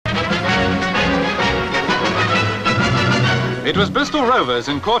It was Bristol Rovers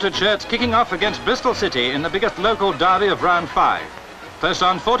in quartered shirts kicking off against Bristol City in the biggest local derby of round 5. Close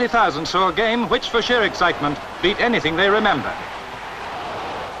on 40,000 saw a game which, for sheer excitement, beat anything they remember.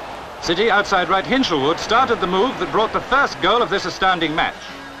 City outside right Hinshelwood started the move that brought the first goal of this astounding match.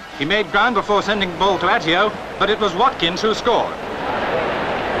 He made ground before sending the ball to Atyeo, but it was Watkins who scored.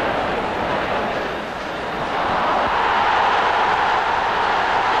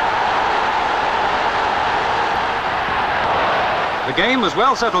 The game was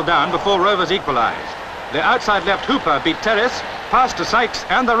well settled down before Rovers equalised. The outside left hooper beat Terrace, passed to Sykes,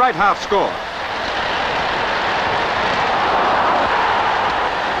 and the right half scored.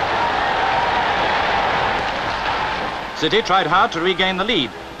 City tried hard to regain the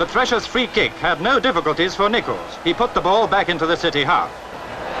lead, but Thresher's free kick had no difficulties for Nicholls. He put the ball back into the City half.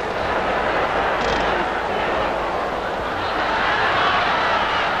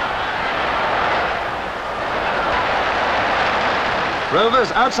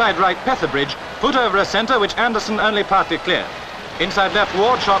 Rovers outside right Petherbridge put over a centre which Anderson only partly cleared. Inside left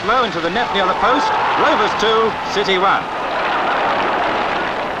Ward shot low into the net near the post. Rovers 2, City 1.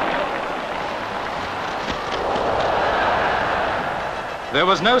 There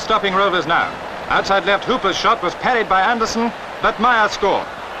was no stopping Rovers now. Outside left Hooper's shot was parried by Anderson, but Meyer scored.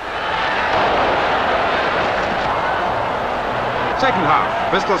 Second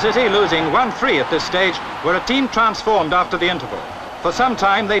half, Bristol City losing 1-3 at this stage were a team transformed after the interval. For some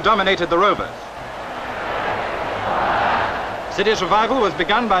time, they dominated the Rovers. City's revival was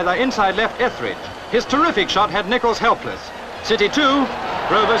begun by the inside left Etheridge. His terrific shot had Nicholls helpless. City 2,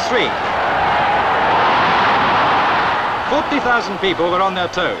 Rovers 3. 40,000 people were on their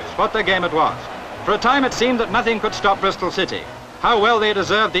toes. What a game it was. For a time, it seemed that nothing could stop Bristol City. How well they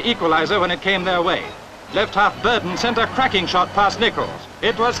deserved the equaliser when it came their way. Left half Burton sent a cracking shot past Nicholls.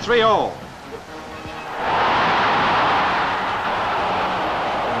 It was 3-all.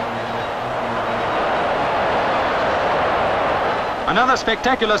 Another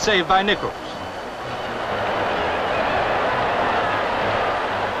spectacular save by Nicholls.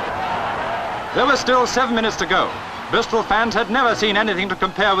 There were still 7 minutes to go. Bristol fans had never seen anything to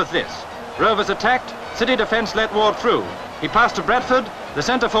compare with this. Rovers attacked, City defence let Ward through. He passed to Bradford, the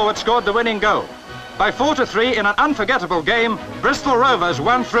centre-forward scored the winning goal. By 4-3 in an unforgettable game, Bristol Rovers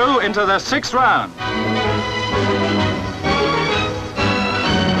won through into the 6th round.